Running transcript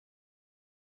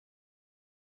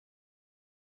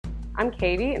I'm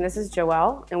Katie, and this is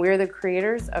Joelle, and we are the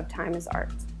creators of Time is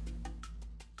Art.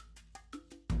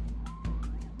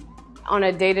 On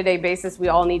a day-to-day basis, we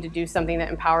all need to do something that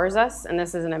empowers us, and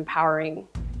this is an empowering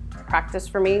practice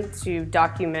for me to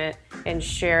document and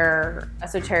share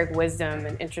esoteric wisdom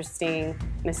and interesting,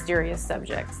 mysterious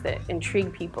subjects that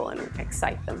intrigue people and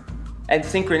excite them. And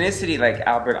synchronicity, like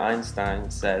Albert Einstein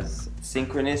says,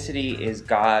 synchronicity is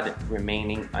God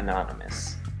remaining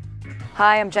anonymous.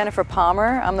 Hi, I'm Jennifer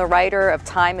Palmer. I'm the writer of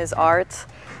Time is Art,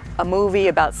 a movie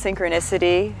about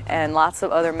synchronicity and lots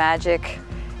of other magic.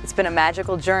 It's been a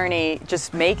magical journey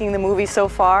just making the movie so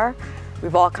far.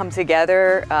 We've all come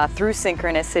together through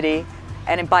synchronicity,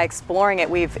 and by exploring it,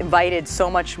 we've invited so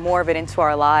much more of it into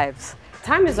our lives.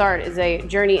 Time is Art is a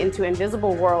journey into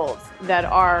invisible worlds that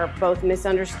are both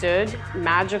misunderstood,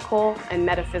 magical, and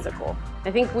metaphysical.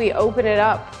 I think we open it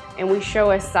up and we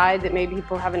show a side that maybe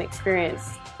people haven't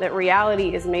experienced, that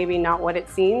reality is maybe not what it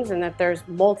seems and that there's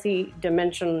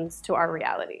multi-dimensions to our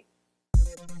reality.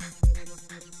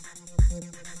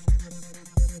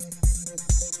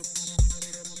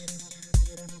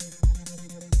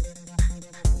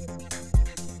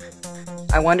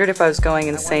 I wondered if I was going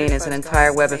insane as an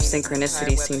entire web of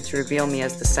synchronicity seemed to reveal me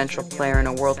as the central player in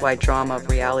a worldwide drama of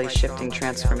reality-shifting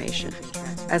transformation.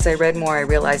 As I read more, I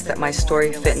realized that my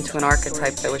story fit into an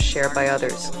archetype that was shared by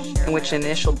others, in which an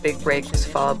initial big break was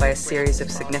followed by a series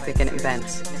of significant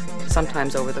events,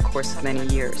 sometimes over the course of many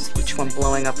years, each one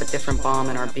blowing up a different bomb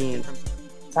in our being.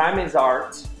 Time is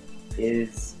Art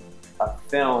is a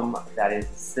film that is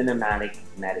a cinematic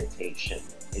meditation.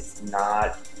 It's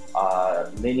not a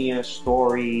linear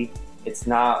story. It's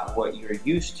not what you're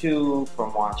used to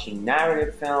from watching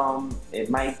narrative film. It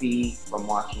might be from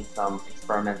watching some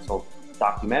experimental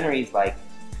documentaries like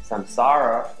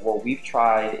Samsara. What we've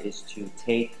tried is to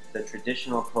take the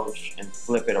traditional approach and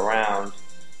flip it around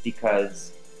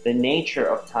because the nature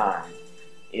of time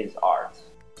is art.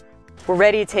 We're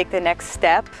ready to take the next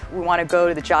step. We want to go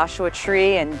to the Joshua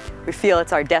Tree, and we feel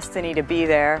it's our destiny to be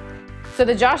there. So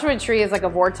the Joshua Tree is like a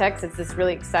vortex. It's this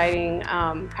really exciting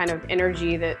kind of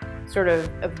energy that sort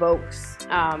of evokes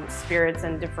spirits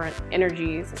and different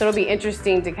energies. So it'll be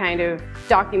interesting to kind of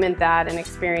document that and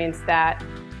experience that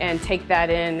and take that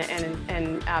in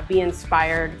and be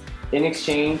inspired. In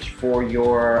exchange for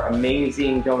your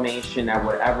amazing donation at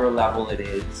whatever level it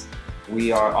is,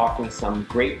 we are offering some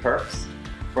great perks,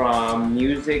 from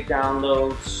music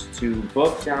downloads to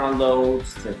book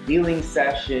downloads to healing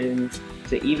sessions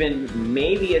to even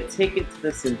maybe a ticket to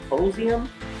the symposium.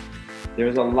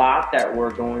 There's a lot that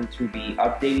we're going to be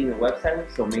updating the website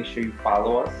with, so make sure you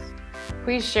follow us.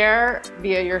 Please share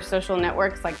via your social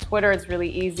networks like Twitter. It's really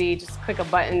easy. Just click a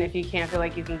button if you can't feel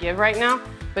like you can give right now.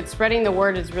 But spreading the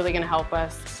word is really going to help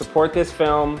us. Support this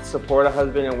film. Support a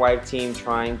husband and wife team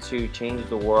trying to change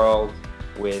the world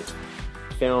with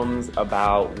films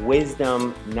about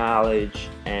wisdom, knowledge,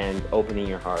 and opening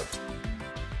your heart.